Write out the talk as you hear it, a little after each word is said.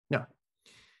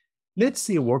Let's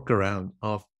see a workaround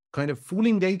of kind of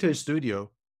fooling Data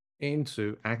Studio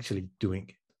into actually doing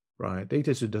it, right?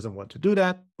 Data Studio doesn't want to do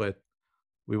that, but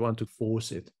we want to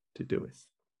force it to do it.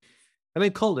 And I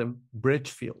call them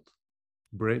bridge field,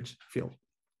 bridge field.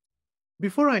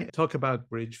 Before I talk about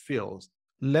bridge fields,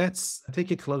 let's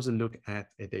take a closer look at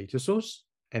a data source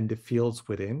and the fields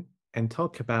within and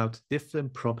talk about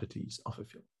different properties of a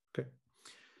field. Okay.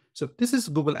 So this is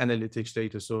Google Analytics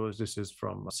data source. This is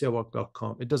from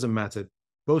seawalk.com. It doesn't matter.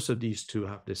 Both of these two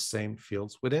have the same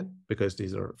fields within because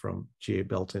these are from GA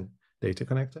built-in data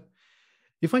connector.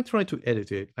 If I try to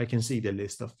edit it, I can see the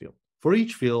list of fields. For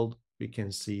each field, we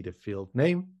can see the field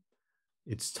name,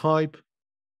 its type,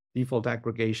 default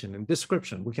aggregation, and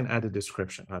description. We can add a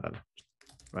description. I don't know,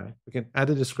 right? We can add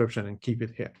a description and keep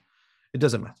it here. It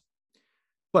doesn't matter.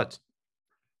 But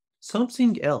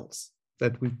something else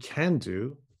that we can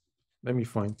do, let me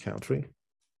find country.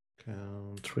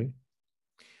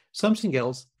 Something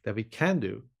else that we can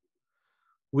do,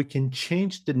 we can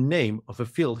change the name of a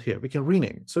field here. We can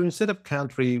rename it. So instead of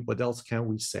country, what else can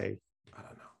we say? I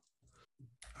don't know.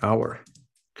 Our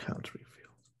country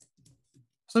field.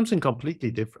 Something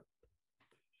completely different.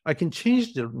 I can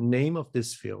change the name of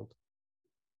this field,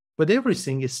 but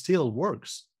everything still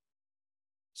works.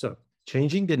 So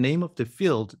changing the name of the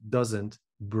field doesn't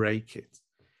break it.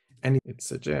 And it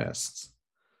suggests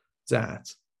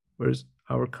that, where's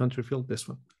our country field? This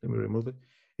one. Let me remove it.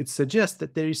 It suggests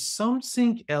that there is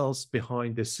something else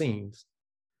behind the scenes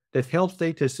that helps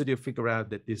Data Studio figure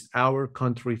out that this our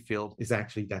country field is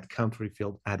actually that country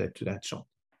field added to that shop.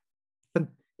 An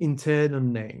internal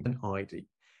name, an ID.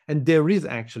 And there is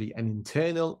actually an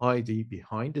internal ID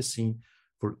behind the scene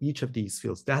for each of these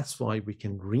fields. That's why we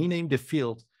can rename the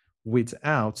field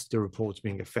without the reports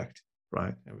being affected,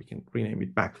 right? And we can rename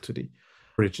it back to the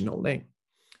original name.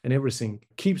 And everything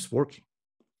keeps working.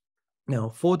 Now,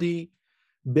 for the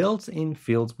built-in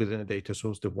fields within a data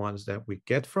source, the ones that we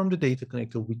get from the data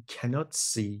connector, we cannot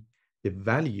see the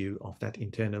value of that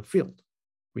internal field.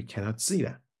 We cannot see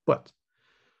that. But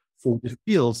for the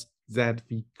fields that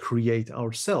we create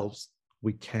ourselves,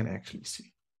 we can actually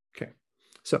see. Okay.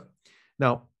 So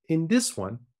now in this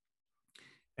one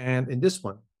and in this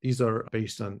one, these are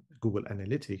based on Google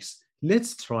Analytics.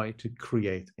 Let's try to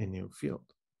create a new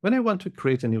field. When I want to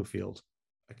create a new field,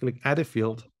 I click add a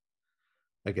field.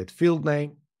 I get field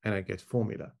name and I get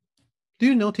formula. Do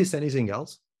you notice anything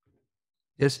else?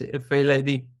 Yes, a field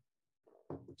ID.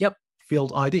 Yep,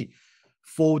 field ID.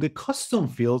 For the custom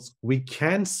fields, we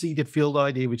can see the field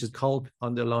ID, which is called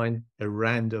underline a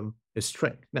random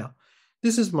string. Now,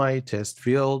 this is my test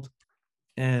field.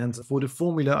 And for the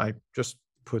formula, I just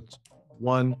put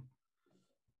 1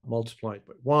 multiplied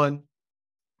by 1.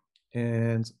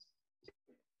 And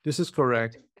this is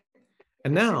correct.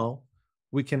 And now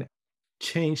we can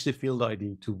change the field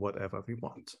ID to whatever we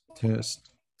want.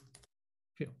 Test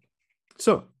field.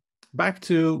 So back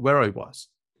to where I was.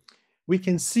 We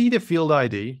can see the field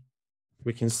ID.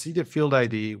 We can see the field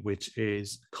ID, which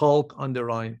is calc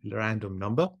underline random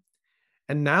number.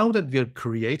 And now that we're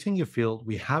creating a field,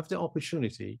 we have the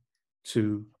opportunity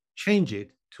to change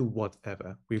it to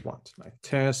whatever we want, like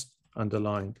test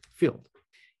underline field.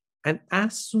 And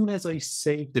as soon as I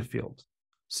save the field,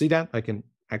 see that I can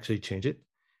actually change it.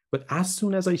 But as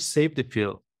soon as I save the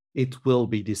field, it will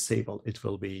be disabled. It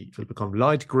will become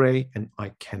light gray and I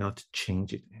cannot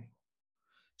change it anymore.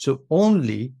 So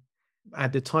only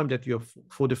at the time that you're,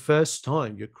 for the first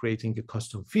time, you're creating a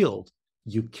custom field,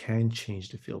 you can change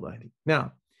the field ID.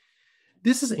 Now,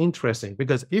 this is interesting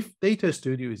because if Data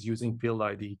Studio is using field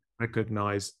ID to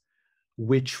recognize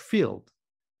which field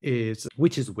is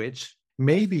which,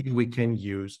 maybe we can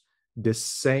use the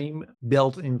same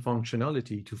built-in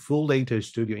functionality to fool Data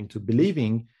Studio into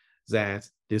believing that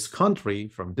this country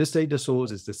from this data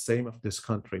source is the same of this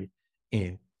country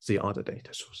in the other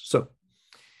data source. So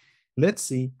let's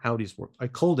see how these work. I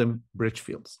call them bridge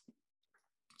fields.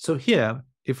 So here,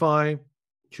 if I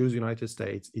choose United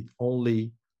States, it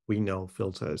only, we know,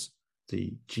 filters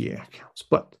the GA accounts.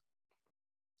 But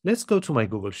let's go to my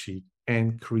Google Sheet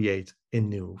and create a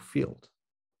new field.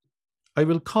 I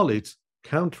will call it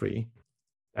country-bridge.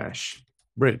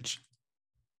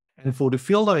 And for the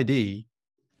field ID,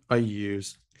 I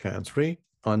use country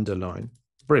underline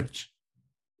bridge.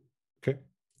 Okay.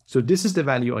 So this is the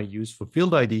value I use for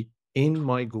field ID in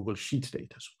my Google Sheet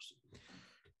data source.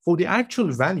 For the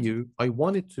actual value, I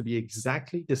want it to be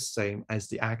exactly the same as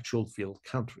the actual field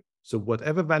country. So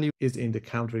whatever value is in the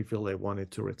country field, I want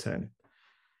it to return it.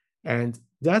 And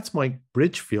that's my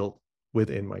bridge field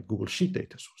within my Google Sheet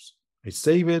data source. I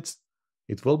save it.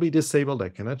 It will be disabled. I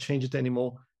cannot change it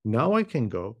anymore. Now I can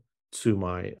go to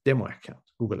my demo account,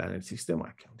 Google Analytics demo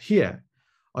account. Here,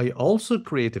 I also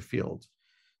create a field.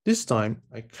 This time,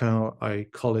 I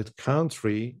call it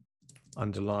country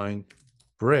underline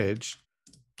bridge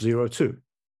 02.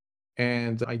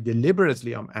 And I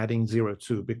deliberately am adding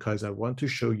 02 because I want to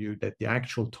show you that the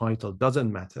actual title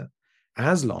doesn't matter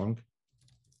as long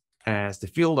as the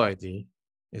field ID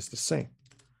is the same.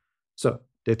 So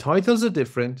the titles are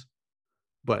different,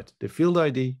 but the field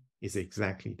ID is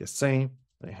exactly the same.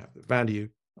 I have the value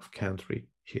of country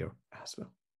here as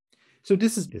well. So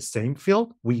this is the same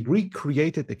field. We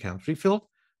recreated the country field,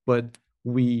 but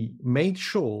we made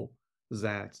sure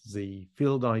that the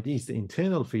field IDs, the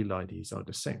internal field IDs, are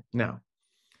the same. Now,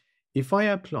 if I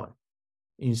apply,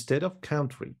 instead of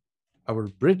country, our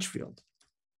bridge field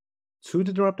to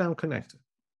the drop-down connector,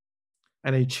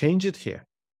 and I change it here,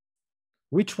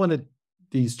 which one of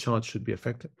these charts should be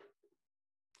affected?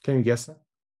 Can you guess that?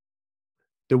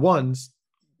 The ones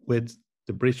with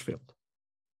the bridge field.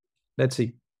 Let's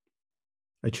see.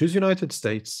 I choose United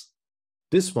States.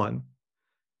 This one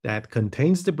that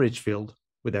contains the bridge field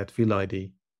with that field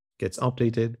ID gets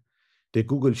updated. The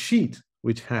Google Sheet,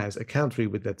 which has a country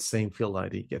with that same field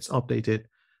ID, gets updated.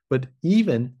 But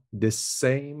even the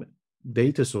same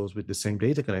data source with the same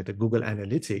data connector, Google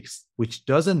Analytics, which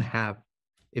doesn't have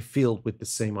a field with the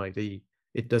same ID,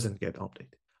 it doesn't get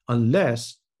updated.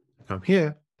 Unless I come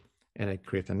here and I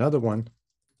create another one,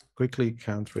 quickly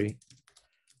country,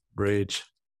 bridge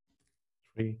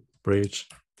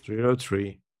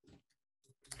 03,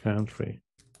 country,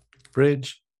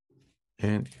 bridge,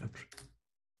 and country.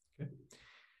 Okay.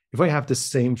 If I have the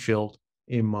same field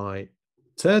in my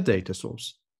third data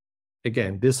source,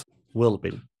 again, this will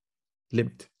be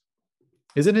limited.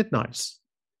 Isn't it nice?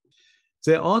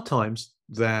 There are times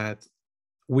that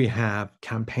we have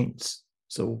campaigns.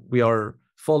 So we are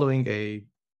following a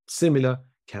similar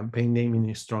campaign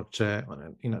naming structure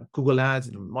on Google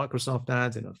ads, Microsoft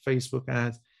ads, Facebook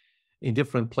ads, in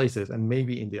different places. And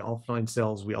maybe in the offline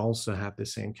sales, we also have the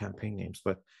same campaign names,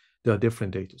 but there are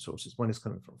different data sources. One is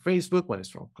coming from Facebook, one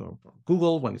is coming from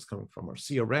Google, one is coming from our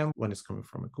CRM, one is coming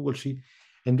from a Google Sheet.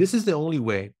 And this is the only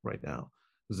way right now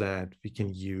that we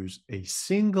can use a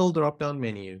single drop-down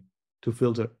menu to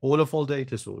filter all of our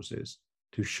data sources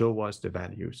to show us the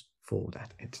values for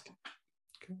that entity.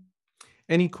 Okay.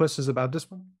 Any questions about this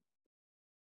one?